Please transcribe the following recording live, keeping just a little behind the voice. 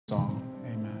song.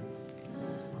 Amen.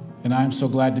 And I am so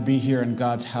glad to be here in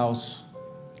God's house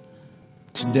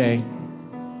today.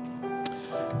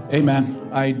 Amen.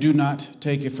 I do not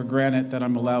take it for granted that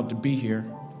I'm allowed to be here.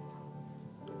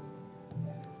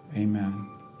 Amen.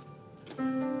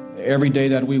 Every day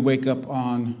that we wake up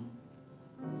on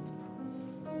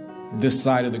this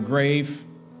side of the grave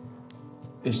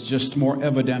is just more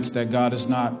evidence that God is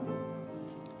not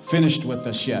finished with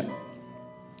us yet.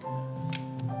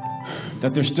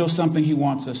 That there's still something He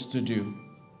wants us to do.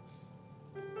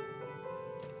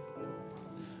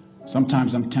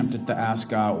 Sometimes I'm tempted to ask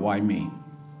God, why me?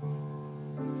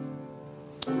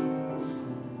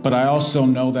 But I also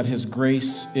know that His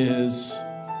grace is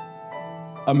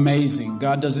amazing.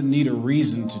 God doesn't need a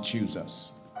reason to choose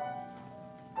us.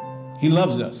 He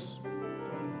loves us.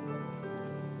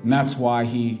 And that's why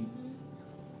He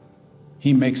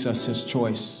makes us His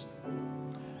choice.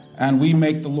 And we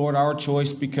make the Lord our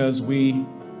choice because we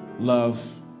love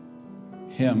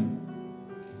Him.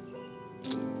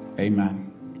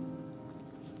 Amen.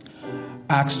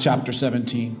 Acts chapter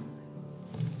 17.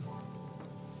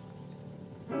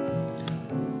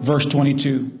 Verse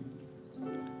 22.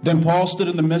 Then Paul stood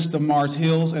in the midst of Mars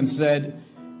Hills and said,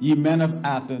 Ye men of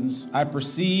Athens, I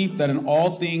perceive that in all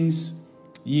things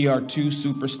ye are too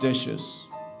superstitious.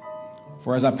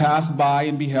 For as I passed by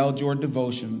and beheld your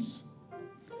devotions,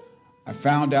 I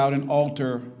found an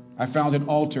altar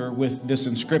with this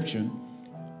inscription,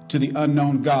 To the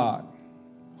unknown God,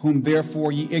 whom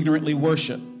therefore ye ignorantly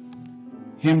worship.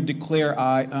 Him declare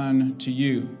I unto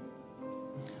you.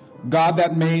 God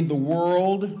that made the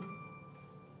world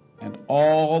and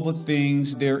all the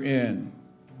things therein,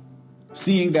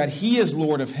 seeing that He is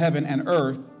Lord of heaven and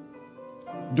earth,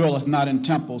 dwelleth not in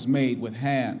temples made with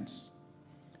hands,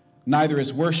 neither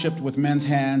is worshipped with men's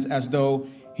hands as though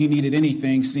He needed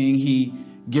anything, seeing He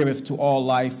giveth to all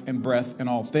life and breath and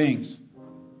all things.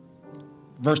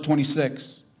 Verse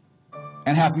 26,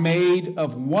 and hath made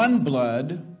of one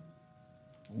blood,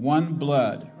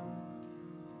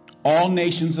 all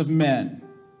nations of men,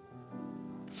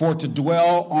 for to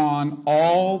dwell on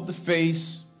all the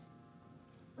face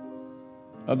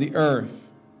of the earth,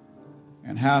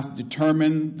 and hath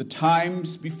determined the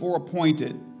times before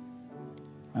appointed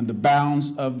and the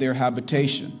bounds of their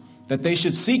habitation, that they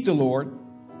should seek the Lord.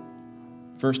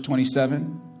 Verse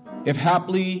 27, if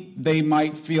haply they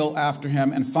might feel after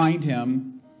Him and find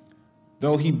Him,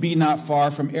 though He be not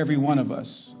far from every one of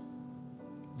us.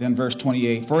 Then verse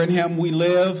 28, for in Him we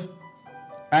live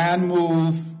and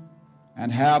move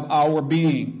and have our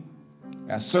being,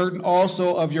 as certain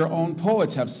also of your own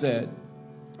poets have said,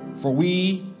 for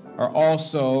we are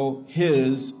also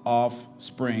His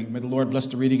offspring. May the Lord bless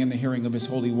the reading and the hearing of His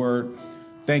holy word.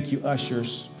 Thank you,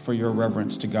 ushers, for your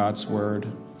reverence to God's word.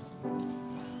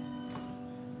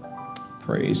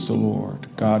 Praise the Lord.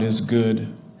 God is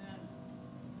good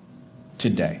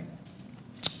today.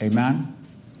 Amen.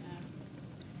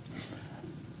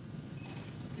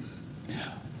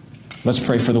 Let's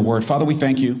pray for the word. Father, we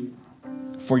thank you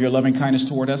for your loving kindness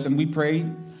toward us, and we pray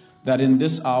that in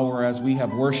this hour, as we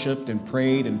have worshiped and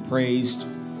prayed and praised,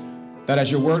 that as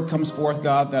your word comes forth,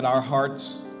 God, that our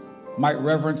hearts might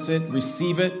reverence it,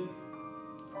 receive it,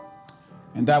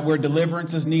 and that where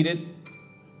deliverance is needed,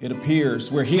 it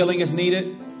appears. Where healing is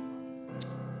needed,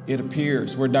 it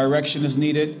appears. Where direction is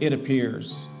needed, it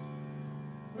appears.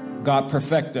 God,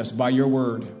 perfect us by your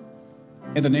word.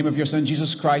 In the name of your Son,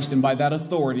 Jesus Christ, and by that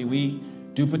authority, we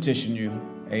do petition you.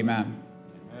 Amen.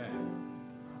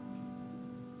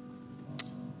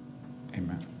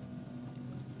 Amen.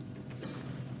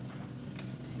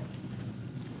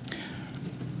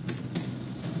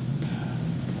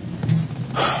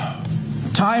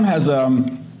 Time has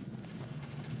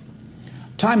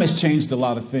changed a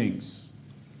lot of things,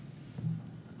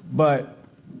 but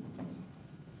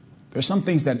there's some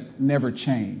things that never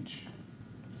change.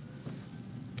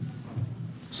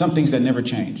 Some things that never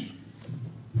change.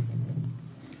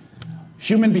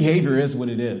 Human behavior is what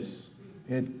it is.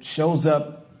 It shows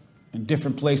up in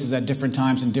different places at different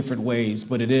times in different ways,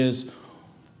 but it is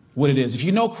what it is. If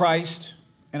you know Christ,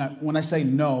 and when I say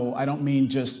know, I don't mean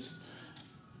just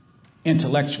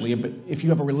intellectually, but if you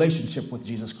have a relationship with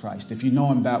Jesus Christ, if you know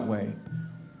Him that way,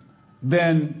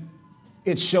 then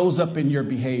it shows up in your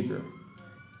behavior.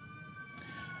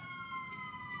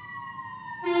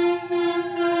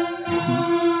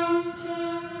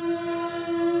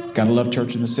 Gotta love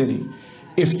church in the city.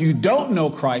 If you don't know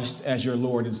Christ as your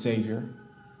Lord and Savior,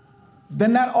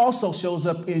 then that also shows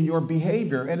up in your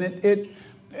behavior. And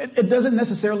it doesn't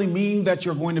necessarily mean that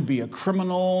you're going to be a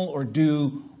criminal or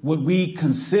do what we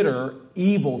consider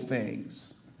evil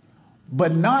things.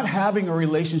 But not having a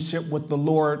relationship with the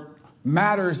Lord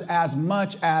matters as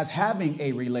much as having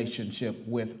a relationship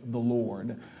with the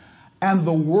Lord. And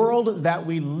the world that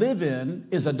we live in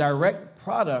is a direct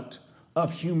product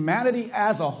of humanity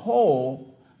as a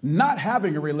whole not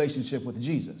having a relationship with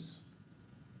Jesus.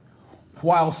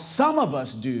 While some of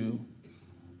us do,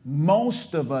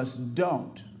 most of us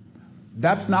don't.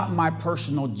 That's not my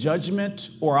personal judgment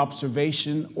or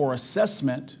observation or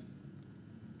assessment.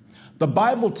 The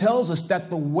Bible tells us that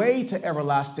the way to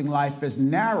everlasting life is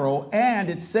narrow, and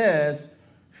it says,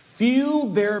 few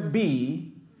there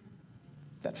be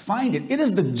that find it. It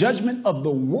is the judgment of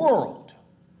the word,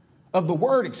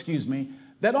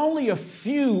 that only a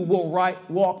few will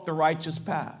walk the righteous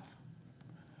path.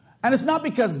 And it's not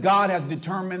because God has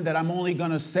determined that I'm only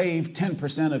going to save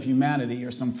 10% of humanity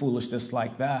or some foolishness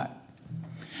like that.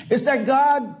 It's that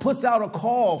God puts out a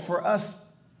call for us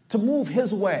to move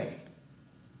his way,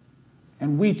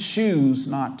 and we choose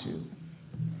not to.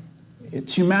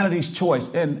 It's humanity's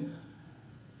choice, and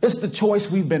it's the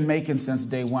choice we've been making since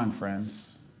day one, friends.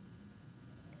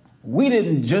 We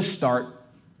didn't just start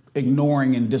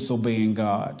ignoring and disobeying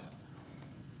God.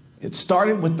 It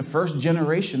started with the first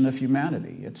generation of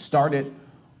humanity. It started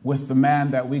with the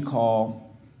man that we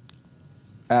call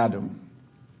Adam.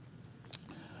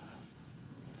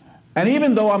 And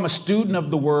even though I'm a student of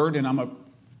the word and I'm a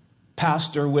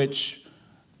pastor, which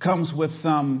comes with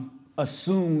some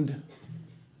assumed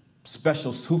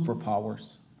special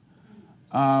superpowers,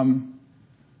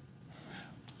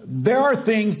 there are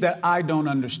things that I don't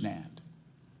understand.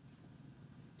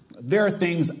 There are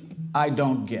things I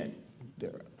don't get.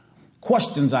 There are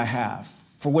questions I have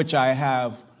for which I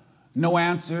have no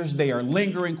answers. They are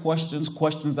lingering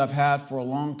questions I've had for a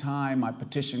long time. I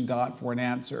petition God for an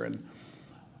answer and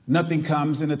nothing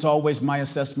comes, and it's always my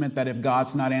assessment that if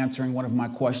God's not answering one of my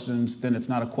questions, then it's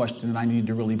not a question that I need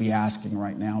to really be asking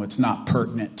right now. It's not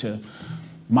pertinent to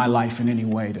my life in any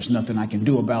way. There's nothing I can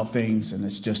do about things, and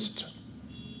it's just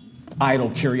idle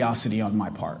curiosity on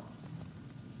my part.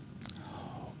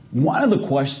 One of the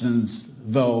questions,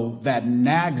 though, that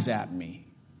nags at me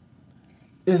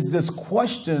is this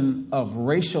question of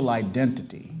racial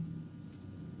identity,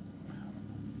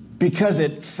 because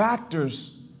it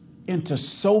factors into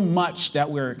so much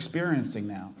that we're experiencing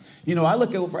now. You know, I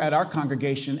look over at our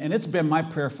congregation, and it's been my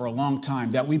prayer for a long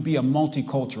time that we be a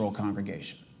multicultural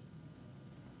congregation.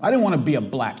 I didn't want to be a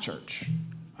black church.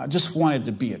 I just wanted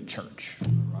to be a church.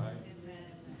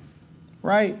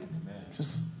 Right?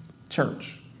 Just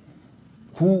church.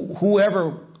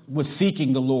 Whoever was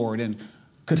seeking the Lord and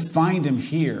could find him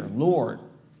here, Lord,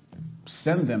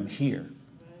 send them here.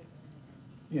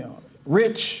 You know,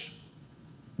 rich,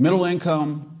 middle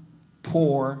income,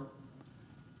 poor,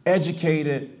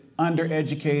 educated,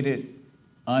 undereducated,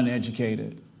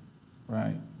 uneducated,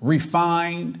 right?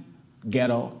 Refined,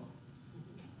 ghetto.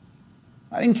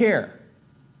 I didn't care.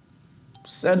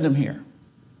 Send them here.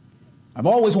 I've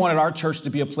always wanted our church to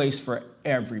be a place for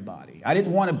everybody. I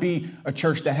didn't want to be a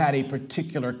church that had a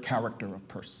particular character of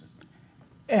person.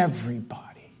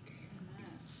 Everybody.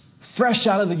 Fresh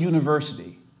out of the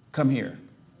university, come here.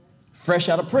 Fresh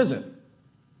out of prison,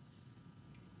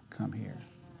 come here.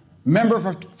 Member of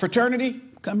a fraternity,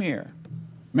 come here.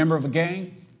 Member of a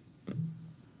gang,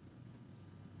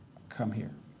 come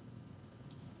here.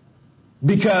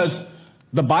 Because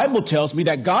the Bible tells me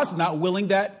that God's not willing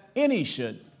that any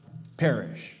should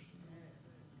perish.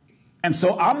 And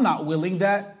so I'm not willing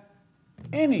that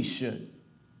any should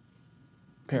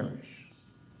perish.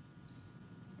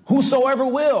 Whosoever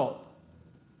will,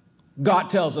 God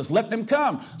tells us, let them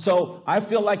come. So I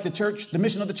feel like the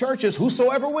mission of the church is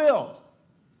whosoever will,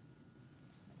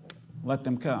 let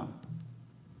them come.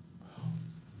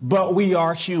 But we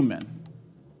are human.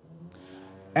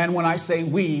 And when I say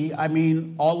we, I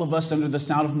mean all of us under the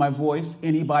sound of my voice,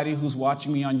 anybody who's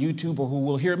watching me on YouTube or who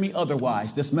will hear me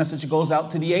otherwise. This message goes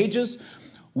out to the ages.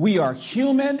 We are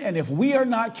human, and if we are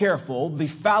not careful, the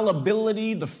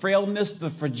fallibility, the frailness, the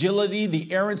fragility,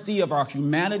 the errancy of our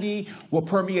humanity will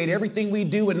permeate everything we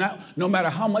do. And no matter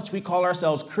how much we call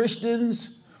ourselves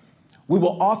Christians, we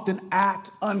will often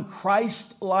act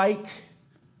un-Christ-like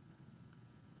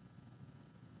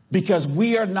because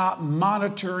we are not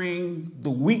monitoring the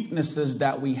weaknesses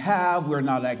that we have. We're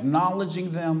not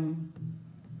acknowledging them.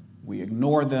 We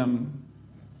ignore them.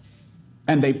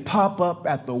 And they pop up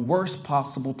at the worst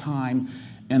possible time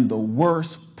in the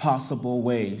worst possible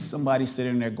ways. Somebody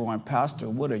sitting there going, Pastor,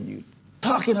 what are you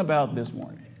talking about this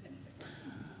morning?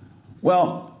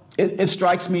 Well, it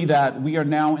strikes me that we are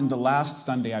now in the last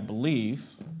Sunday, I believe,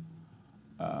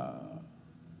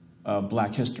 of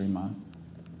Black History Month.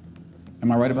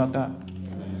 Am I right about that?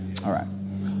 All right.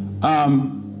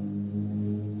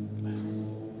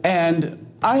 And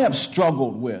I have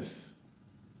struggled with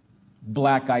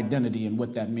black identity and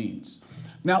what that means.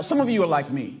 Now, some of you are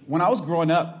like me. When I was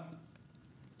growing up,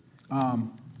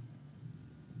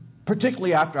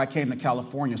 particularly after I came to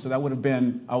California, so that would have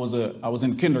been, I was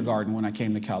in kindergarten when I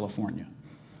came to California.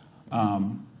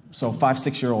 So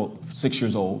 6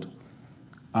 years old.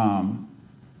 And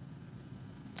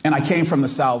I came from the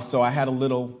South, so I had a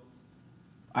little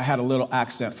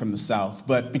accent from the South.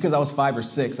 But because I was 5 or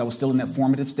 6, I was still in that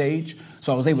formative stage,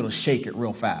 so I was able to shake it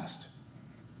real fast.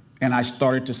 And I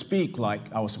started to speak like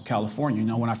I was from California. You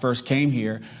know, when I first came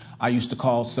here, I used to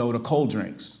call soda cold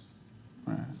drinks.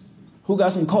 Right? Who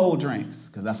got some cold drinks?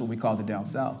 Because that's what we called it down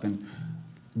South. And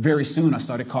very soon I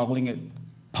started calling it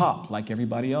pop, like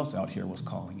everybody else out here was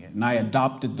calling it. And I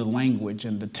adopted the language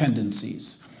and the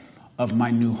tendencies of my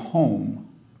new home.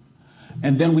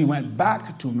 And then we went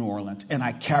back to New Orleans, and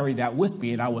I carried that with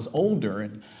me. And I was older,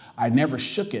 and I never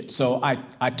shook it. So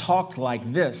I talked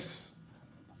like this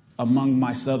among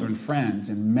my Southern friends.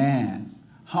 And man,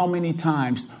 how many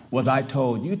times was I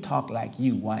told, you talk like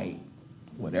you white,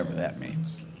 whatever that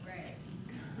means.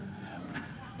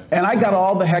 And I got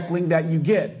all the heckling that you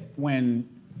get when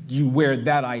you wear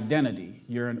that identity.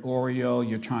 You're an Oreo,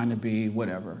 you're trying to be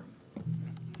whatever.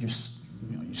 You're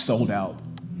sold out.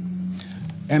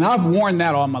 And I've worn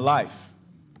that all my life.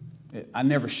 I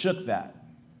never shook that.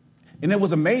 And it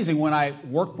was amazing when I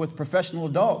worked with professional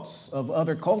adults of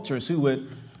other cultures who would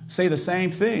say the same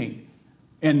thing.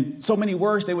 In so many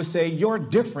words, they would say, you're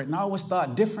different. And I always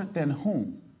thought, different than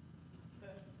whom?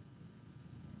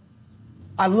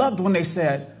 I loved when they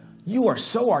said, you are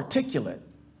so articulate.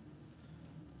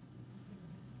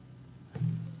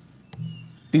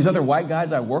 These other white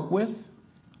guys I work with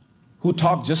who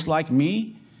talk just like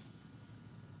me,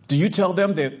 do you tell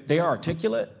them that they are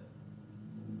articulate?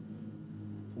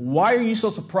 Why are you so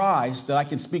surprised that I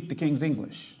can speak the King's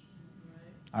English?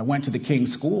 I went to the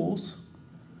King's schools.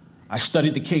 I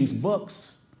studied the King's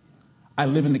books. I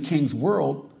live in the King's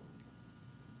world.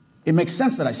 It makes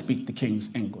sense that I speak the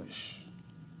King's English.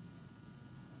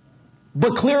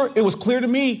 But it was clear to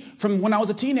me from when I was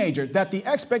a teenager that the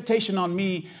expectation on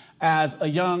me as a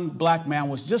young black man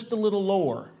was just a little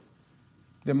lower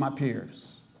than my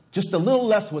peers. Just a little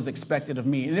less was expected of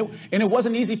me. And it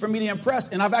wasn't easy for me to impress,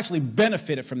 and I've actually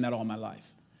benefited from that all my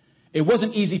life. It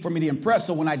wasn't easy for me to impress,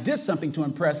 so when I did something to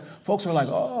impress, folks were like,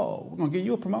 oh, we're going to give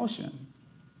you a promotion.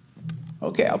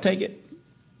 Okay, I'll take it.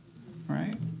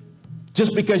 Right?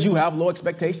 Just because you have low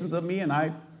expectations of me and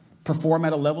I perform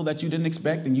at a level that you didn't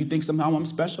expect and you think somehow I'm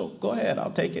special, go ahead,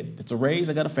 I'll take it. It's a raise,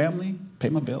 I got a family, pay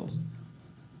my bills.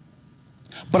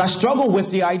 But I struggle with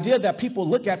the idea that people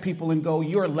look at people and go,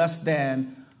 you're less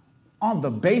than, on the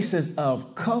basis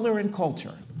of color and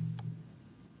culture.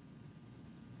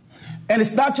 And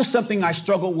it's not just something I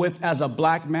struggle with as a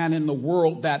black man in the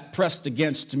world that pressed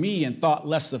against me and thought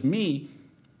less of me.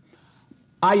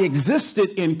 I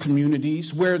existed in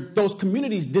communities where those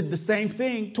communities did the same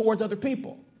thing towards other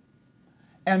people.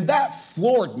 And that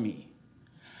floored me.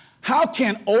 How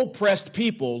can oppressed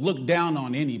people look down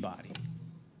on anybody?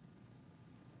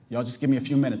 Y'all just give me a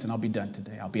few minutes and I'll be done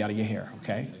today. I'll be out of your hair,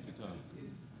 okay?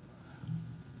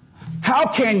 How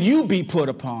can you be put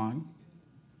upon,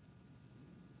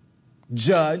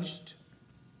 judged,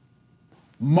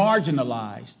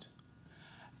 marginalized,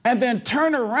 and then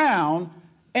turn around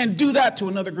and do that to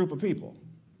another group of people?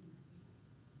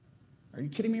 Are you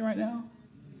kidding me right now?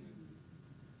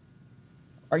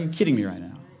 Are you kidding me right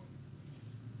now?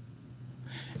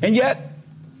 And yet,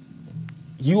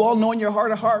 you all know in your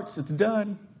heart of hearts, it's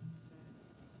done.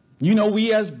 You know,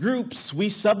 we as groups, we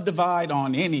subdivide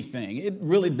on anything. It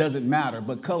really doesn't matter,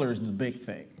 but color is the big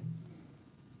thing.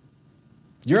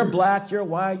 You're black, you're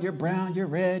white, you're brown, you're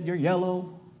red, you're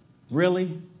yellow.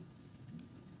 Really?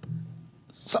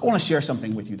 So I want to share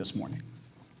something with you this morning.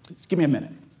 Just give me a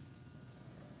minute.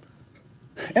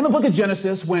 In the book of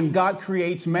Genesis, when God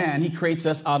creates man, he creates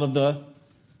us out of the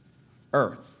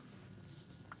earth.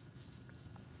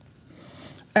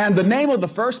 And the name of the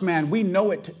first man, we know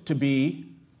it to be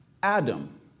Adam.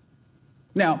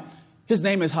 Now, his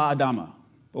name is Ha'adama,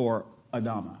 or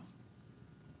Adama.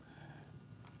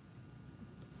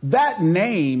 That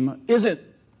name isn't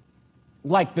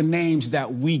like the names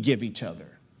that we give each other.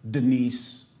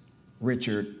 Denise,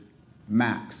 Richard,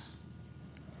 Max.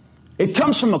 It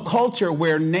comes from a culture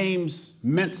where names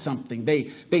meant something.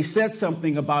 They said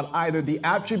something about either the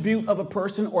attribute of a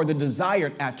person or the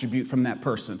desired attribute from that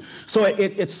person. So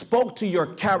it spoke to your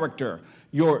character,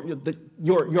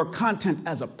 your content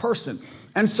as a person.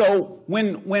 And so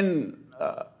when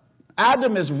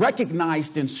Adam is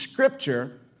recognized in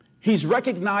Scripture, He's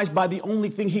recognized by the only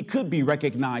thing he could be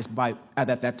recognized by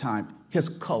at that time, his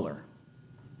color.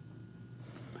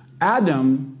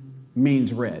 Adam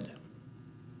means red.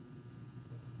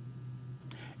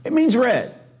 It means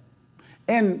red.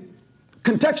 And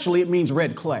contextually, it means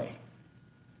red clay.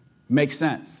 Makes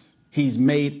sense. He's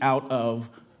made out of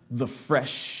the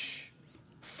fresh,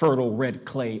 fertile red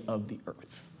clay of the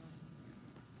earth.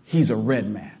 He's a red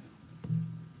man.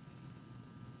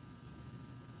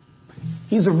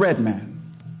 He's a red man.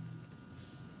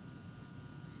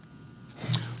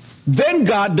 Then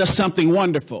God does something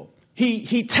wonderful.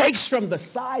 He takes from the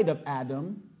side of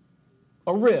Adam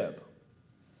a rib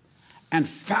and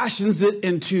fashions it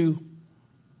into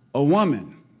a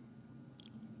woman.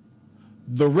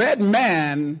 The red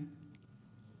man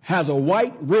has a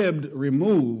white rib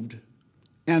removed,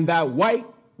 and that white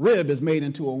rib is made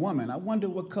into a woman. I wonder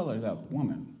what color that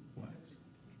woman was.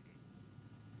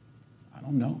 I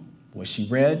don't know. Was she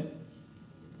red?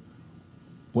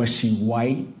 Was she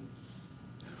white?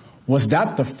 Was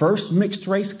that the first mixed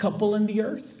race couple in the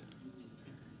earth?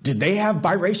 Did they have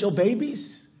biracial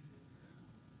babies?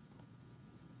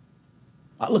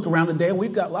 I look around today and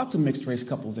we've got lots of mixed race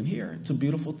couples in here. It's a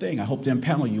beautiful thing. I hope to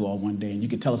impanel you all one day and you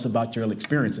can tell us about your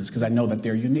experiences because I know that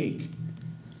they're unique.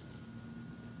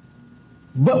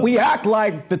 But we act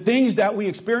like the things that we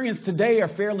experience today are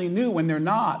fairly new when they're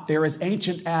not. They're as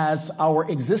ancient as our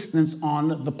existence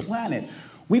on the planet.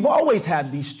 We've always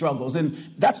had these struggles, and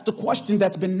that's the question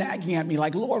that's been nagging at me,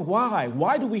 like, Lord, why?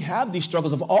 Why do we have these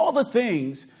struggles? Of all the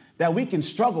things that we can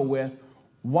struggle with,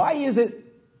 why is it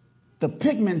the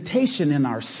pigmentation in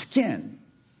our skin?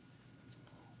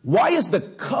 Why is the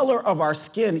color of our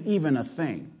skin even a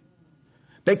thing?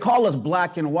 They call us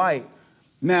black and white.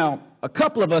 Now, a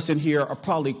couple of us in here are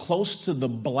probably close to the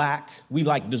black. We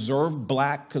deserve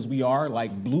black because we are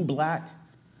like blue black.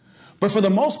 But for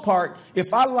the most part,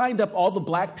 if I lined up all the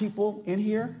black people in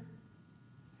here,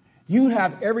 you'd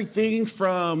have everything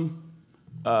from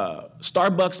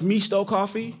Starbucks Misto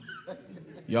coffee.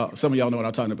 Some of y'all know what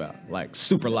I'm talking about. Like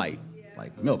super light,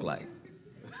 like milk light.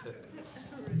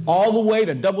 All the way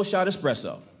to double shot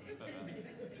espresso.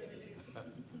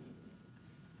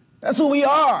 That's who we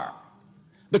are.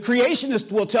 The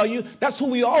creationists will tell you that's who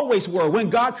we always were. When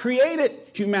God created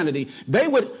humanity, they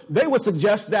would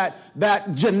suggest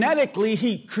that genetically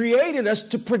he created us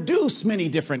to produce many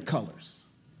different colors.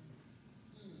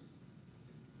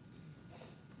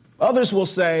 Others will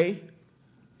say,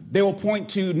 they will point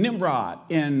to Nimrod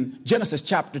in Genesis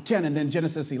chapter 10 and then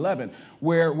Genesis 11,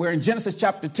 where in Genesis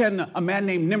chapter 10, a man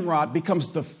named Nimrod becomes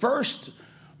the first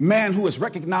man who is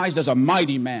recognized as a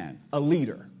mighty man, a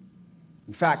leader.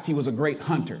 In fact, he was a great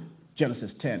hunter,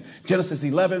 Genesis 10. Genesis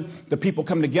 11, the people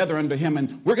come together under him,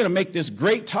 and we're going to make this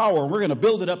great tower, and we're going to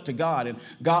build it up to God. And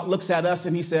God looks at us,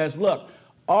 and he says, look,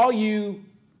 all you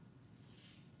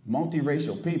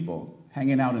multiracial people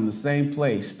hanging out in the same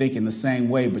place, thinking the same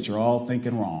way, but you're all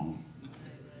thinking wrong.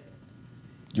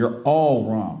 You're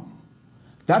all wrong.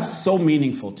 That's so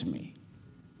meaningful to me.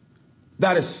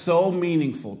 That is so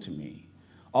meaningful to me.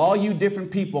 All you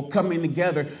different people coming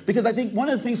together. Because I think one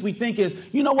of the things we think is,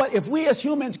 you know what, if we as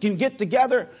humans can get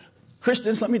together,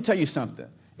 Christians, let me tell you something.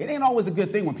 It ain't always a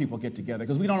good thing when people get together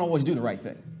because we don't always do the right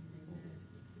thing.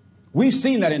 We've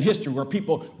seen that in history where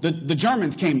people, the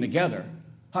Germans came together.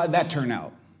 How did that turn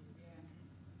out?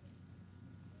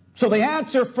 So the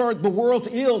answer for the world's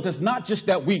ills is not just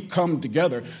that we come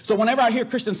together. So whenever I hear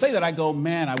Christians say that, I go,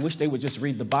 man, I wish they would just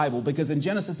read the Bible. Because in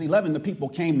Genesis 11, the people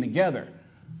came together.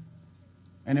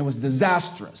 And it was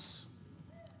disastrous.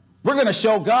 We're going to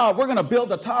show God. We're going to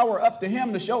build a tower up to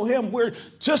him to show him we're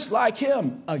just like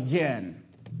him again.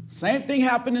 Same thing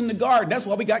happened in the garden. That's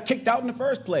why we got kicked out in the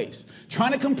first place.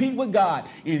 Trying to compete with God.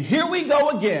 And here we go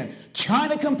again. Trying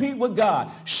to compete with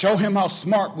God. Show him how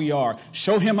smart we are.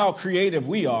 Show him how creative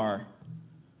we are.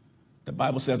 The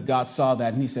Bible says God saw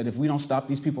that and he said, if we don't stop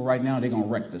these people right now, they're going to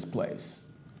wreck this place.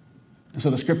 And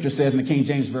so the scripture says in the King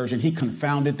James Version, he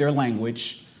confounded their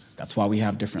language. That's why we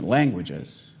have different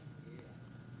languages.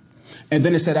 And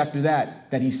then it said after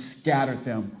that he scattered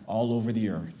them all over the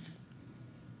earth.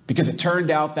 Because it turned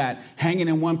out that hanging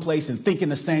in one place and thinking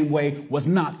the same way was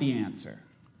not the answer.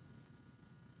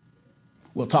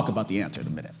 We'll talk about the answer in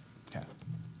a minute. Okay.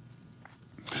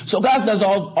 So God does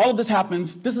all of this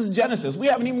happens. This is Genesis. We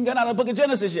haven't even gotten out of the book of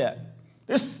Genesis yet.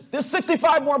 There's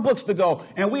 65 more books to go,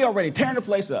 and we already tearing the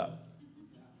place up.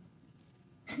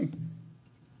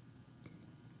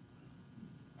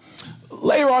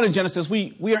 Later on in Genesis,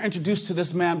 we are introduced to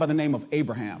this man by the name of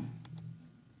Abraham.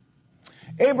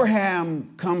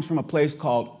 Abraham comes from a place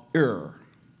called Ur,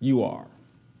 U-R.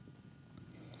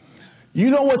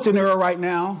 You know what's in Ur right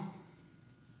now?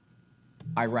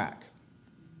 Iraq.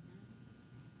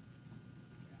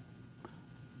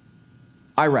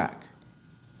 Iraq.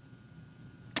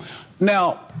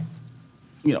 Now,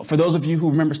 for those of you who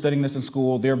remember studying this in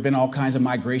school, there have been all kinds of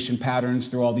migration patterns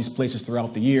through all these places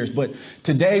throughout the years. But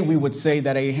today we would say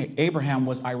that Abraham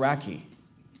was Iraqi.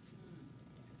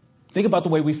 Think about the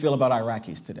way we feel about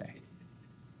Iraqis today.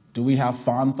 Do we have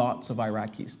fond thoughts of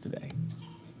Iraqis today?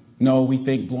 No, we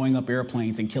think blowing up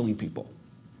airplanes and killing people.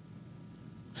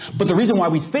 But the reason why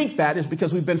we think that is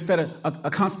because we've been fed a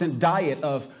constant diet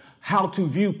of how to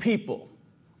view people,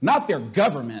 not their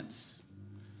governments,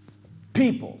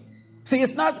 people. See,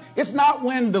 it's not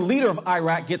when the leader of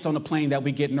Iraq gets on the plane that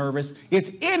we get nervous.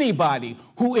 It's anybody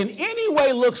who in any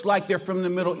way looks like they're from the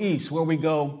Middle East where we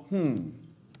go,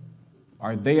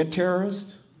 are they a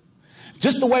terrorist?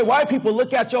 Just the way white people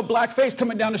look at your black face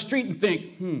coming down the street and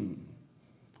think,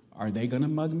 are they going to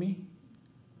mug me?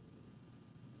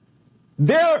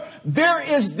 There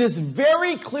is this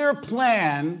very clear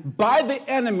plan by the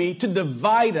enemy to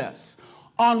divide us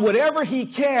on whatever he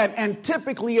can, and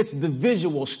typically it's the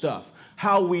visual stuff,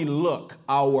 how we look,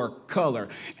 our color.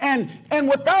 And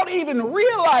without even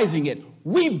realizing it,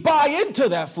 we buy into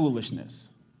that foolishness.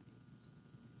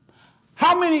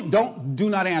 How many, do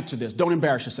not answer this, don't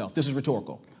embarrass yourself, this is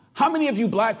rhetorical. How many of you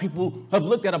black people have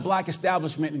looked at a black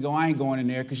establishment and go, I ain't going in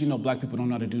there because black people don't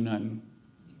know how to do nothing?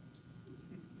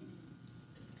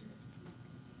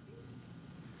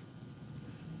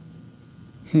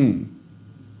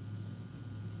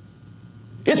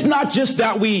 It's not just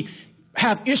that we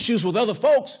have issues with other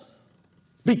folks.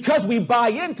 Because we buy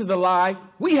into the lie,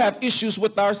 we have issues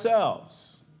with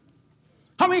ourselves.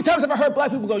 How many times have I heard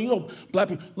black people go, black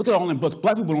people, look at all them books.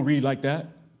 Black people don't read like that.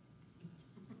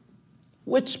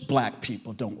 Which black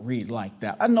people don't read like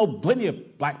that? I know plenty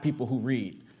of black people who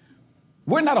read.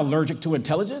 We're not allergic to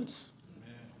intelligence.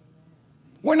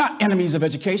 We're not enemies of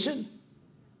education.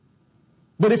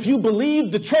 But if you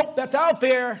believe the trope that's out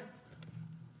there,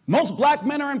 most black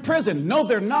men are in prison. No,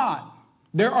 they're not.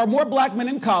 There are more black men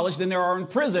in college than there are in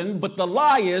prison, but the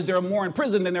lie is there are more in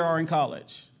prison than there are in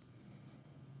college.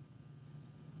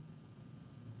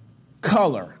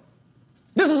 Color.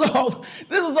 This is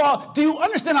all, do you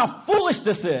understand how foolish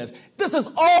this is? This is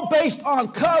all based on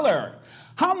color.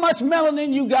 How much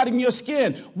melanin you got in your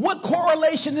skin? What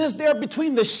correlation is there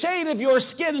between the shade of your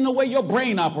skin and the way your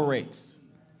brain operates?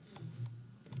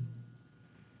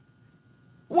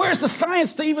 Where's the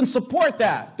science to even support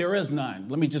that? There is none.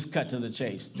 Let me just cut to the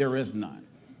chase. There is none.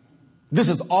 This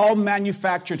is all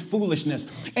manufactured foolishness.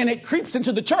 And it creeps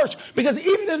into the church because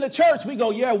even in the church, we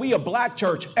go, yeah, we a black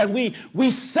church. And we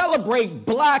celebrate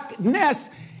blackness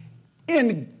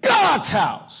in God's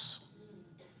house.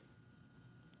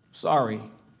 Sorry,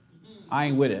 I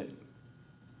ain't with it.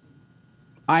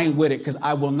 I ain't with it because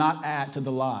I will not add to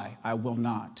the lie. I will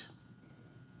not.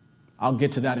 I'll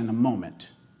get to that in a moment.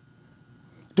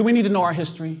 Do we need to know our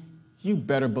history? You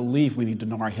better believe we need to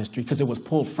know our history because it was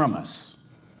pulled from us.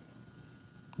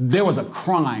 There was a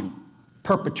crime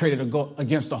perpetrated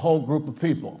against a whole group of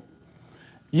people.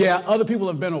 Yeah, other people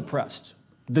have been oppressed.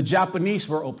 The Japanese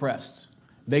were oppressed.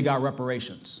 They got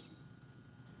reparations.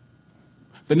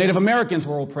 The Native Americans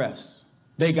were oppressed.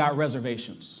 They got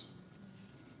reservations.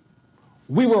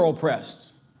 We were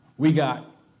oppressed. We got,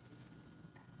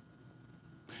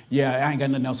 yeah, I ain't got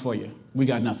nothing else for you. We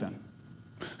got nothing.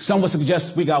 Some would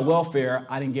suggest we got welfare.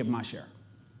 I didn't get my share.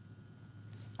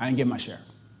 I didn't get my share.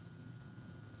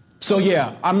 So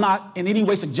yeah, I'm not in any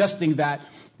way suggesting that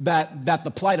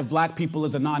the plight of black people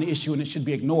is a non-issue and it should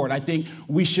be ignored. I think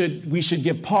we should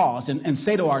give pause and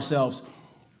say to ourselves,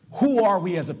 who are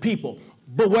we as a people?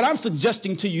 But what I'm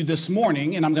suggesting to you this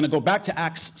morning, and I'm going to go back to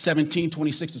Acts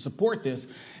 17:26 to support this,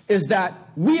 is that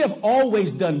we have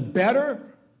always done better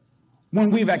when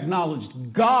we've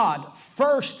acknowledged God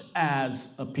first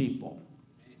as a people.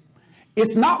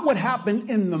 It's not what happened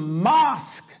in the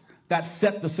mosque that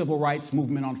set the civil rights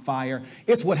movement on fire.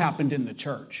 It's what happened in the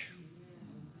church.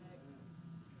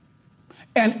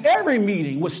 And every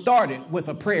meeting was started with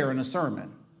a prayer and a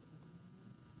sermon.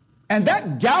 And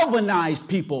that galvanized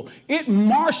people. It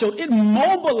marshaled, it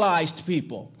mobilized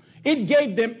people. It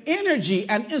gave them energy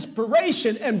and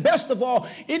inspiration, and best of all,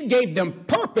 it gave them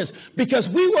purpose, because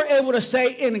we were able to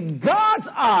say, in God's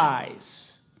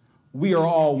eyes, we are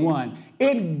all one.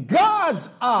 In God's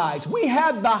eyes, we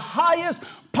had the highest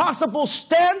possible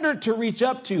standard to reach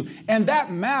up to, and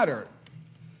that mattered.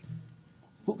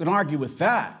 Who can argue with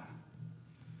that?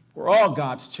 We're all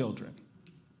God's children.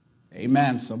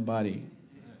 Amen, somebody.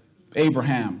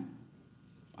 Abraham,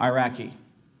 Iraqi.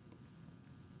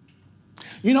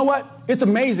 You know what? It's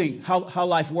amazing how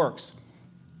life works.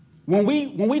 when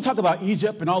we talk about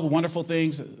Egypt and all the wonderful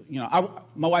things, you know,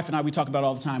 my wife and I, we talk about it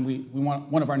all the time. We want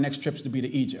one of our next trips to be to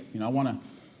Egypt. You know,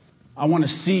 I want to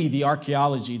see the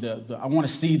archaeology. I want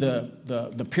to see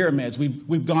the pyramids.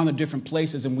 We've gone to different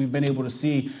places and we've been able to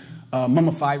see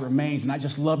mummified remains. And I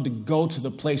just love to go to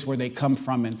the place where they come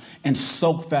from and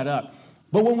soak that up.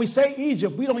 But when we say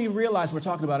Egypt, we don't even realize we're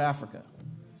talking about Africa.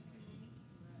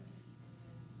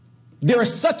 There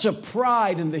is such a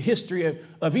pride in the history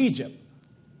of Egypt.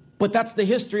 But that's the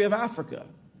history of Africa,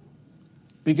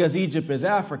 because Egypt is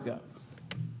Africa.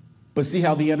 But see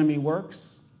how the enemy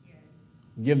works?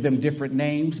 Give them different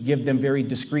names, give them very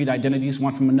discrete identities,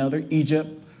 one from another.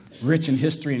 Egypt, rich in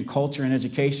history and culture and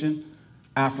education.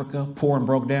 Africa, poor and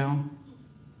broke down.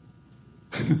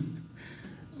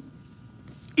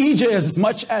 Egypt is as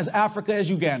much as Africa as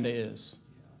Uganda is,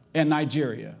 and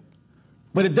Nigeria.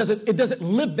 But it doesn't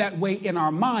live that way in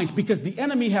our minds, because the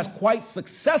enemy has quite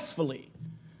successfully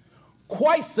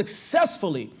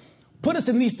put us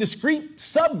in these discrete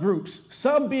subgroups,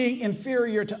 some being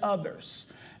inferior to others.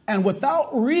 And without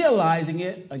realizing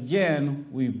it, again,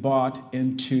 we've bought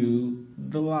into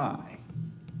the lie.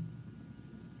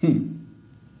 In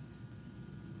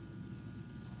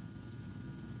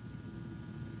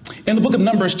the book of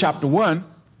Numbers, chapter 1,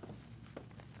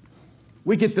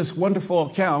 we get this wonderful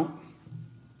account,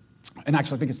 and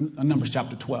actually I think it's Numbers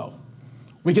chapter 12.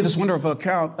 We get this wonderful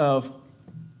account of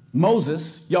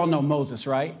Moses. Y'all know Moses,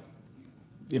 right?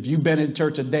 If you've been in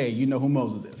church a day, you know who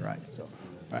Moses is, right? So,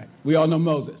 right, we all know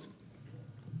Moses.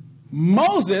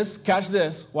 Moses, catch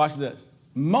this, watch this.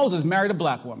 Moses married a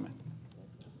black woman.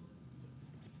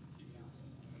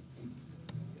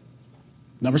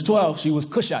 Numbers 12, she was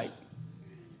Cushite,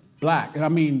 black, and I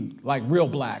mean like real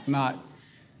black, not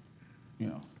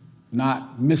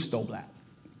misto black,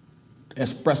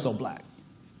 espresso black.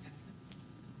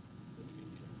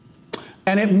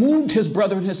 And it moved his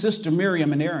brother and his sister,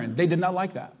 Miriam and Aaron. They did not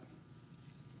like that.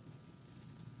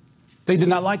 They did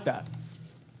not like that.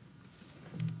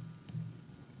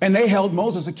 And they held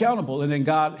Moses accountable, and then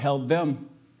God held them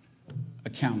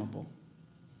accountable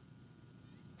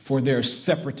for their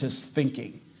separatist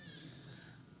thinking,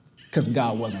 because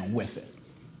God wasn't with it.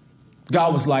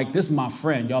 God was like, this is my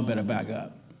friend, y'all better back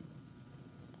up.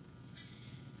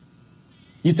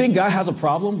 You think God has a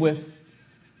problem with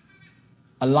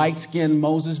a light-skinned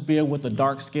Moses being with a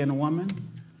dark-skinned woman?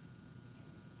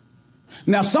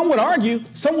 Now, some would argue,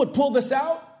 some would pull this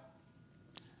out,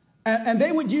 and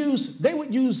they would use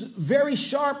very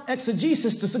sharp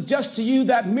exegesis to suggest to you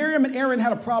that Miriam and Aaron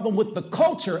had a problem with the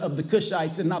culture of the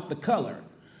Cushites and not the color.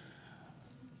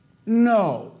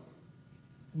 No,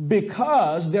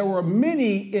 because there were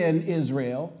many in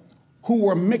Israel who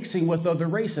were mixing with other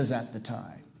races at the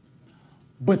time.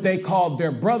 But they called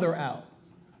their brother out,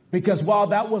 because while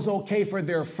that was okay for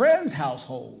their friend's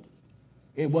household,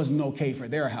 it wasn't okay for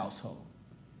their household.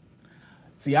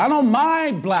 See, I don't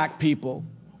mind black people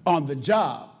on the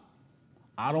job.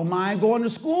 I don't mind going to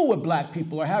school with black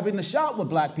people or having to shop with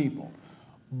black people.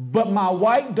 But my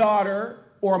white daughter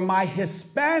or my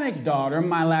Hispanic daughter,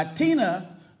 my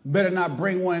Latina, better not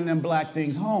bring one of them black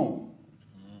things home.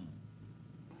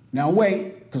 Now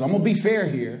wait, because I'm going to be fair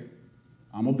here.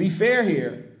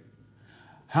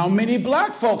 How many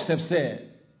black folks have said,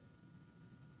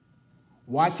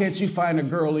 why can't you find a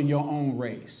girl in your own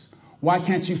race? Why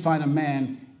can't you find a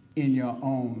man in your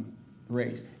own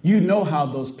race? You know how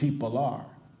those people are.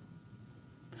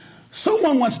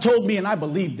 Someone once told me, and I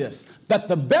believe this, that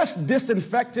the best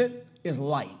disinfectant is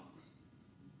light.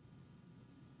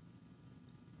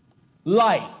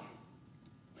 Light.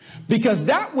 Because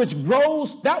that which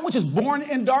is born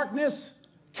in darkness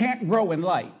can't grow in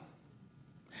light.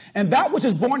 And that which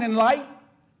is born in light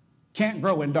can't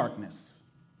grow in darkness.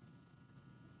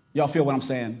 Y'all feel what I'm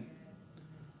saying?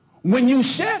 When you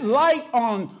shed light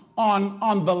on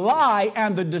the lie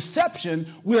and the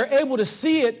deception, we're able to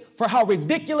see it for how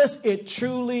ridiculous it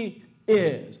truly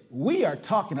is. We are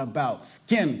talking about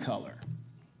skin color.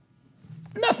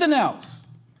 Nothing else.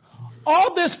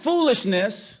 All this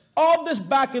foolishness, all this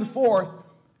back and forth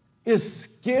is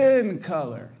skin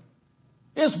color.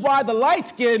 It's why the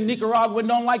light-skinned Nicaraguan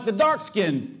don't like the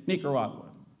dark-skinned Nicaraguan.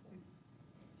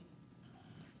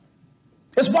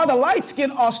 It's why the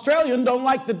light-skinned Australian don't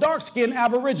like the dark-skinned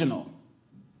Aboriginal.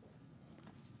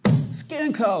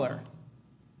 Skin color.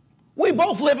 We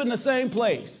both live in the same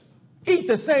place, eat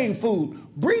the same food,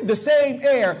 breathe the same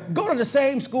air, go to the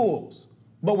same schools.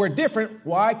 But we're different.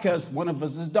 Why? Because one of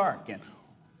us is dark. And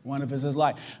One of his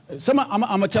light. I'm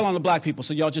going to tell on the black people,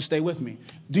 so y'all just stay with me.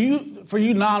 For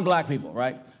you non-black people,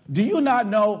 right? Do you not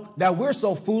know that we're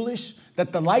so foolish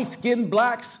that the light-skinned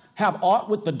blacks have aught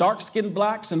with the dark-skinned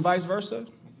blacks and vice versa?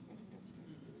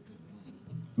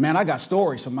 Man, I got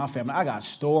stories from my family. I got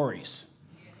stories.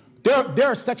 There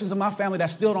are sections of my family that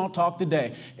still don't talk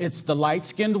today. It's the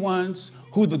light-skinned ones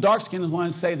who the dark-skinned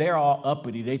ones say they're all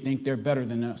uppity. They think they're better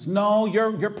than us. No,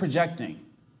 you're projecting.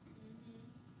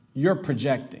 You're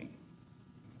projecting.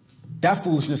 That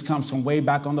foolishness comes from way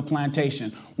back on the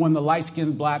plantation when the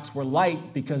light-skinned blacks were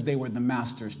light because they were the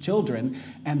master's children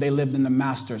and they lived in the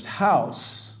master's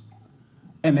house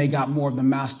and they got more of the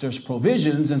master's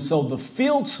provisions. And so the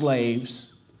field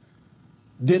slaves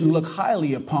didn't look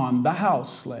highly upon the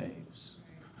house slaves.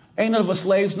 Ain't none of us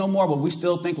slaves no more, but we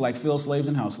still think like field slaves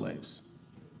and house slaves.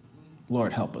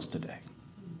 Lord, help us today.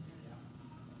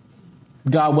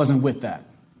 God wasn't with that.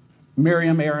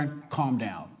 Miriam, Aaron, calm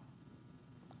down.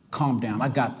 Calm down. I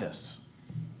got this.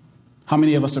 How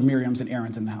many of us are Miriams and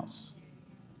Aarons in the house?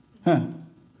 Huh.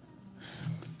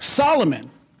 Solomon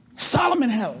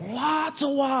had lots of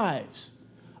wives.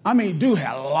 I mean, dude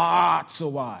had lots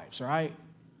of wives, right?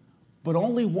 But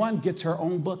only one gets her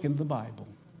own book in the Bible.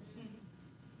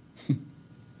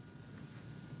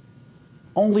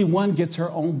 Only one gets her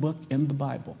own book in the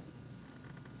Bible.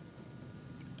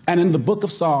 And in the book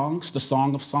of Songs, the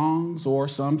Song of Songs, or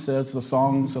some says the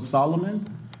Songs of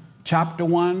Solomon, chapter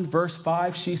 1, verse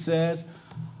 5, she says,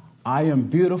 I am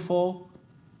beautiful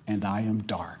and I am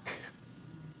dark.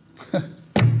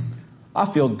 I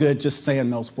feel good just saying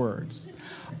those words.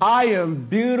 I am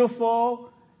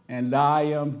beautiful and I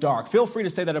am dark. Feel free to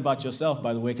say that about yourself,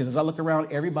 by the way, because as I look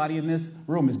around, everybody in this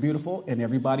room is beautiful and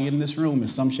everybody in this room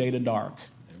is some shade of dark.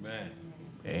 Amen.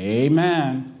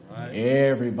 Amen. Right.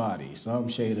 Everybody, some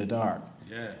shade of dark.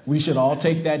 Yes. We should all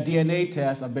take that DNA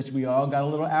test. I bet you we all got a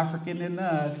little African in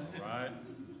us.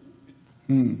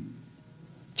 Right.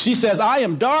 She says, I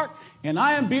am dark and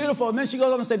I am beautiful. And then she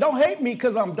goes on and says, don't hate me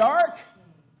because I'm dark.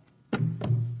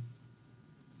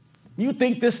 You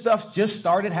think this stuff just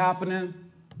started happening?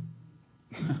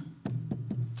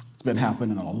 It's been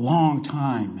happening a long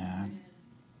time, man.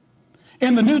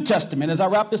 In the New Testament, as I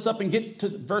wrap this up and get to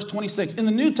verse 26, in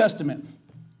the New Testament,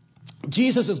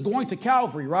 Jesus is going to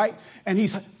Calvary, right? And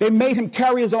they made him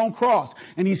carry his own cross.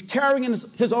 And he's carrying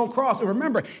his own cross. And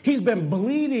remember, he's been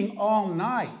bleeding all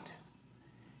night.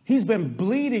 He's been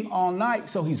bleeding all night,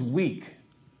 so he's weak.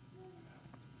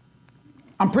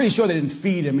 I'm pretty sure they didn't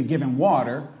feed him and give him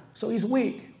water, so he's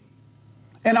weak.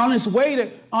 And on his way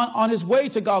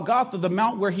to Golgotha, the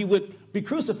mount where he would be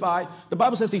crucified, the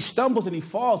Bible says he stumbles and he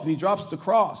falls and he drops the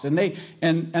cross. And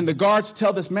the guards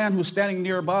tell this man who's standing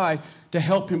nearby to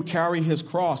help him carry his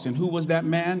cross. And who was that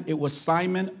man? It was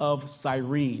Simon of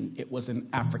Cyrene. It was an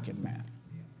African man.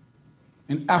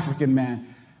 An African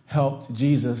man helped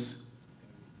Jesus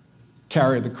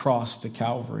carry the cross to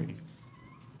Calvary.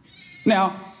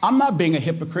 Now, I'm not being a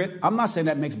hypocrite. I'm not saying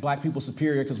that makes black people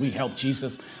superior because we helped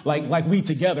Jesus. Like we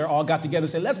together all got together and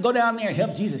said, let's go down there and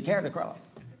help Jesus carry the cross.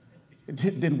 We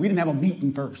didn't have a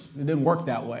meeting first. It didn't work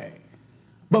that way.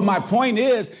 But my point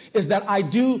is that I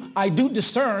do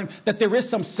discern that there is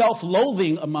some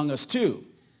self-loathing among us too.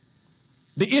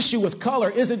 The issue with color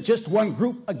isn't just one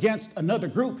group against another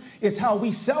group. It's how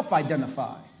we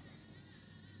self-identify.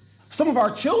 Some of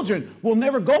our children will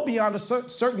never go beyond a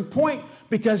certain point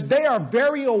because they are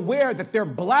very aware that their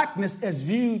blackness is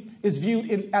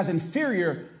viewed as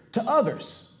inferior to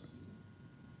others.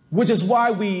 Which is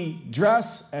why we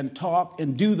dress and talk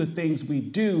and do the things we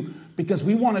do, because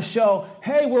we want to show,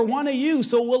 hey, we're one of you,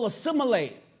 so we'll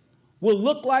assimilate. We'll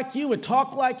look like you and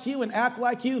talk like you and act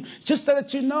like you, just so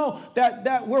that you know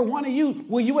that we're one of you.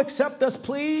 Will you accept us,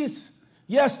 please?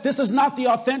 Yes, this is not the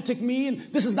authentic me, and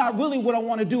this is not really what I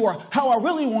want to do or how I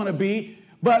really want to be,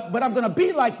 but I'm going to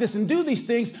be like this and do these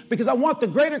things because I want the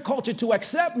greater culture to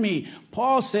accept me.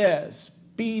 Paul says,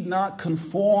 be not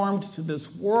conformed to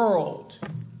this world,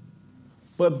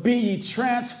 but be ye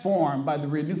transformed by the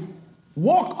renewal.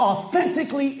 Walk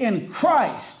authentically in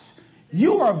Christ.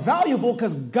 You are valuable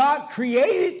because God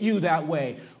created you that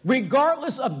way,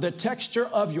 regardless of the texture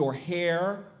of your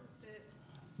hair,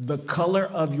 the color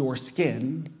of your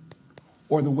skin,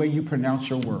 or the way you pronounce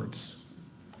your words.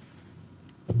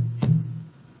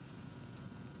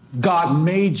 God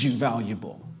made you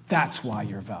valuable. That's why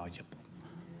you're valuable.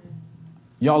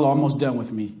 Y'all almost done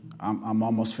with me. I'm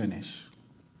almost finished.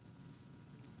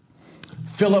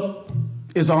 Philip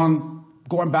is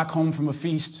going back home from a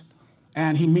feast,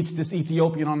 And he meets this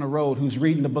Ethiopian on the road who's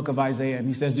reading the book of Isaiah. And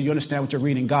he says, do you understand what you're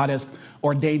reading? God has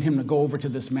ordained him to go over to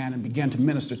this man and begin to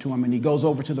minister to him. And he goes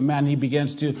over to the man and he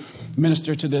begins to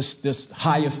minister to this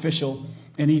high official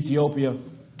in Ethiopia,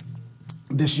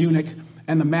 this eunuch.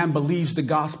 And the man believes the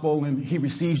gospel and he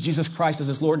receives Jesus Christ as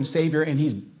his Lord and Savior. And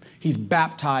he's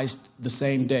baptized the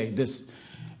same day, this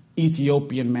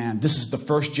Ethiopian man. This is the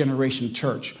first generation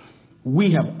church.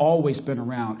 We have always been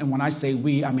around. And when I say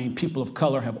we, I mean people of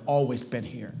color have always been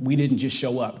here. We didn't just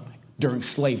show up during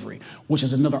slavery, which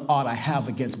is another odd I have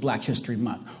against Black History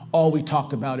Month. All we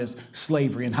talked about is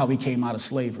slavery and how we came out of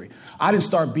slavery. I didn't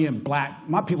start being black.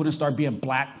 My people didn't start being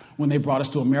black when they brought us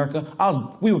to America.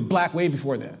 We were black way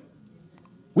before that.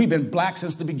 We've been black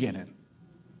since the beginning.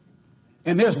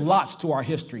 And there's lots to our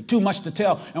history, too much to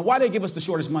tell. And why they give us the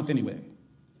shortest month anyway?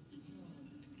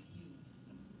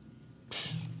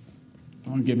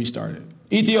 Don't get me started.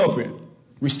 Ethiopia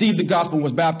received the gospel and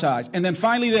was baptized. And then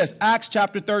finally this, Acts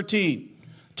chapter 13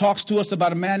 talks to us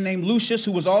about a man named Lucius,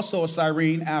 who was also a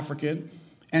Cyrene African,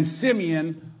 and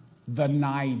Simeon the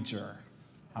Niger.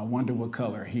 I wonder what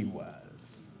color he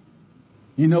was.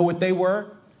 You know what they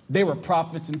were? They were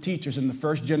prophets and teachers in the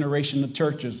first generation of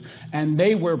churches. And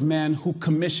they were men who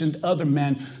commissioned other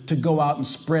men to go out and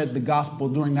spread the gospel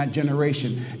during that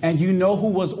generation. And you know who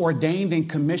was ordained and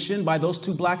commissioned by those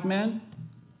two black men?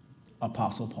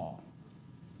 Apostle Paul.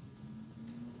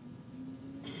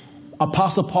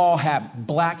 Apostle Paul had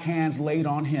black hands laid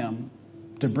on him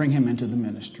to bring him into the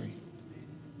ministry.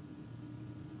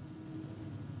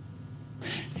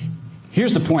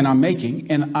 Here's the point I'm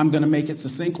making, and I'm going to make it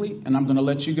succinctly, and I'm going to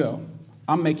let you go.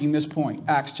 I'm making this point.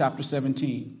 Acts chapter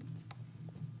 17,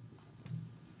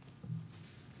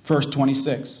 verse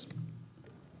 26.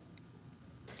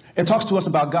 It talks to us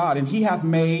about God, and he hath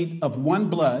made of one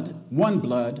blood,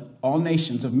 all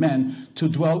nations of men to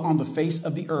dwell on the face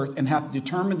of the earth, and hath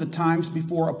determined the times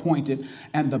before appointed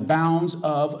and the bounds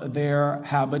of their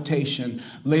habitation.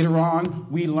 Later on,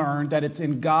 we learn that it's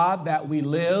in God that we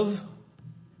live.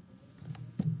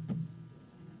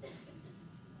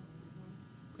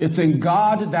 It's in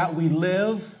God that we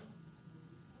live,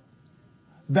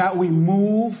 that we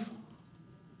move,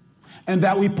 and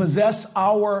that we possess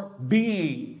our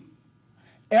being.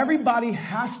 Everybody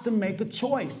has to make a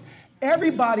choice.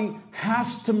 Everybody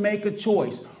has to make a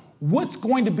choice. What's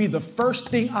going to be the first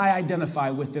thing I identify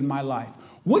with in my life?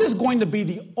 What is going to be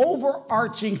the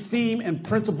overarching theme and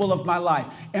principle of my life?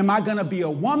 Am I going to be a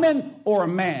woman or a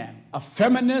man? A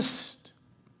feminist?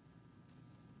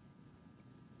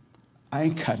 I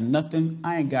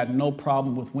ain't got no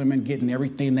problem with women getting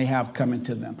everything they have coming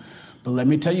to them. But let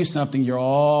me tell you something, you're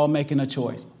all making a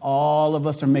choice. All of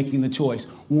us are making the choice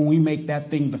when we make that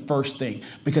thing the first thing.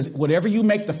 Because whatever you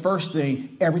make the first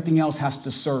thing, everything else has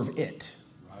to serve it.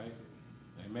 Right.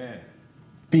 Amen.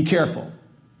 Be careful.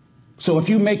 So if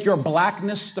you make your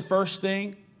blackness the first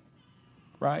thing,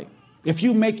 right? If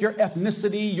you make your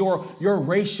ethnicity, your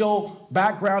racial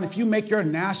background, if you make your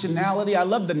nationality, I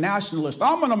love the nationalist.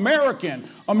 I'm an American.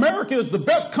 America is the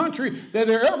best country that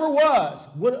there ever was.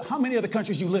 How many other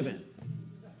countries you live in?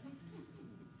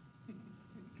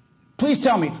 Please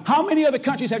tell me, how many other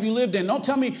countries have you lived in? Don't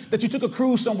tell me that you took a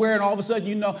cruise somewhere and all of a sudden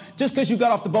you know, just because you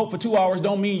got off the boat for 2 hours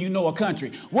don't mean you know a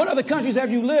country. What other countries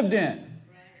have you lived in?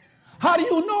 How do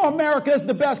you know America is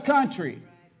the best country?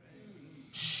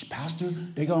 Shh, Pastor,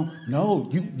 they go, no,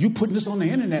 you putting this on the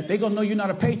internet. They gonna know you're not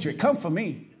a patriot. Come for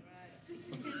me.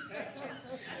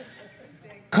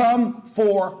 Come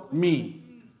for me.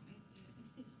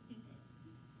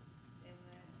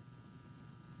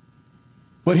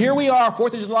 But here we are,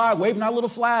 4th of July, waving our little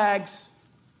flags.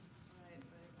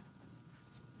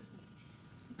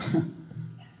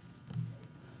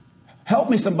 Help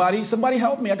me, somebody. Somebody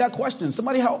help me. I got questions.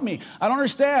 Somebody help me. I don't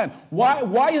understand.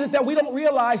 Why is it that we don't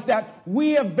realize that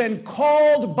we have been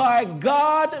called by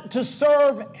God to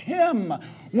serve him?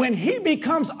 When he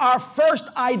becomes our first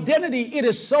identity, it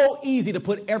is so easy to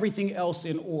put everything else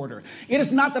in order. It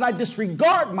is not that I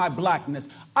disregard my blackness.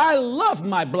 I love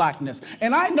my blackness.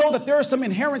 And I know that there are some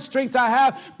inherent strengths I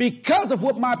have because of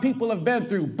what my people have been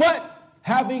through. But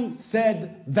having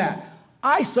said that,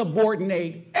 I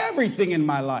subordinate everything in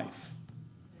my life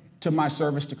to my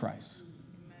service to Christ.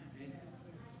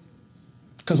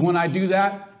 Because when I do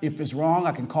that, if it's wrong,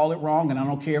 I can call it wrong, and I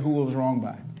don't care who it was wrong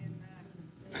by.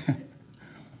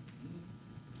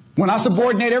 When I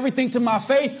subordinate everything to my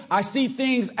faith, I see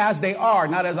things as they are,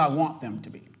 not as I want them to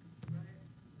be.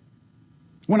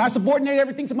 When I subordinate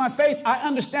everything to my faith, I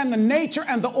understand the nature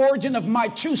and the origin of my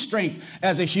true strength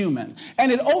as a human.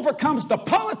 And it overcomes the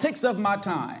politics of my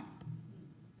time.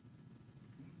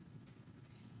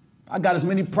 I got as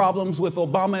many problems with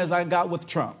Obama as I got with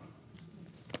Trump.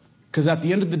 Because at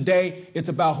the end of the day, it's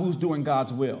about who's doing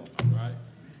God's will. Right.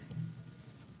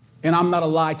 And I'm not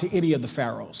allied to any of the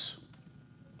pharaohs.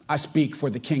 I speak for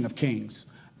the King of Kings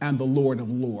and the Lord of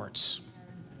Lords.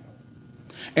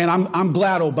 And I'm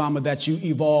glad, Obama, that you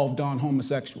evolved on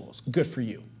homosexuals. Good for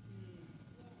you.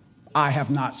 I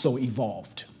have not so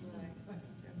evolved.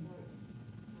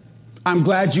 I'm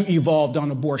glad you evolved on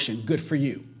abortion. Good for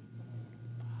you.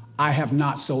 I have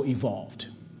not so evolved.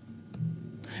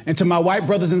 And to my white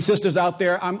brothers and sisters out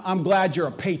there, I'm glad you're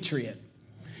a patriot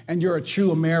and you're a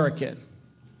true American.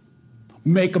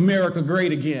 Make America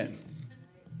great again.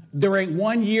 There ain't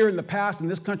one year in the past in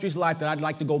this country's life that I'd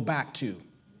like to go back to.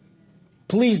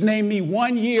 Please name me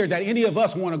one year that any of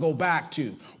us want to go back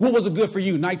to. What was it good for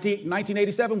you?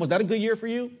 1987? Was that a good year for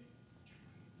you?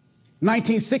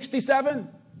 1967?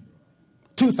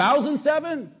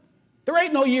 2007? There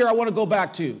ain't no year I want to go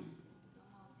back to.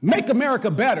 Make America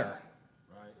better.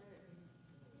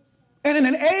 And in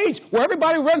an age where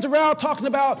everybody runs around talking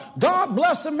about God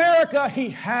bless America, he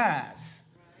has.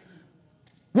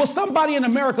 Will somebody in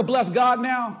America bless God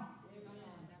now?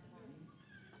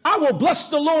 I will bless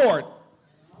the Lord,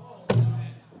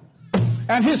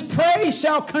 and his praise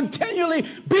shall continually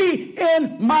be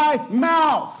in my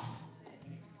mouth.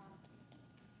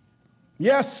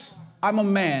 Yes, I'm a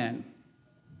man.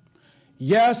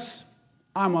 Yes,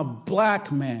 I'm a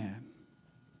black man.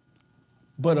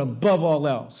 But above all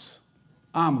else,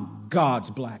 I'm God's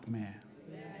black man.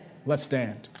 Let's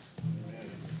stand.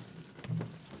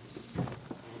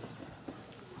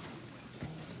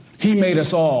 He made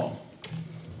us all.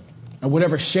 And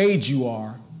whatever shade you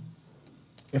are,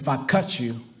 if I cut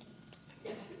you,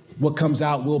 what comes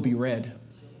out will be red.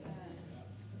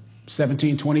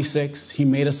 1726, he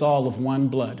made us all of one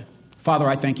blood. Father,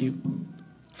 I thank you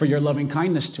for your loving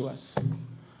kindness to us.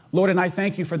 Lord, and I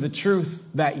thank you for the truth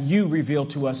that you reveal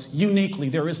to us uniquely.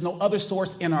 There is no other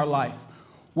source in our life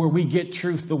where we get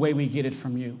truth the way we get it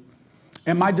from you.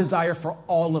 And my desire for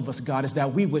all of us, God, is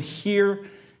that we would hear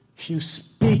you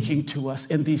speaking to us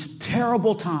in these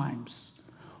terrible times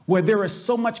where there is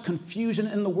so much confusion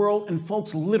in the world and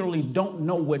folks literally don't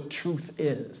know what truth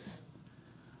is.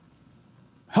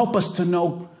 Help us to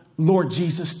know, Lord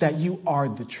Jesus, that you are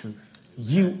the truth.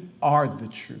 You are the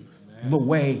truth, the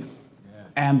way,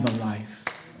 and the life.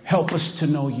 Help us to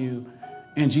know you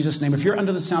in Jesus' name. If you're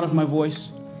under the sound of my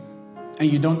voice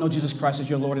and you don't know Jesus Christ as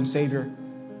your Lord and Savior,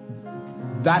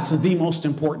 that's the most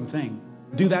important thing.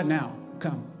 Do that now.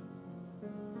 Come.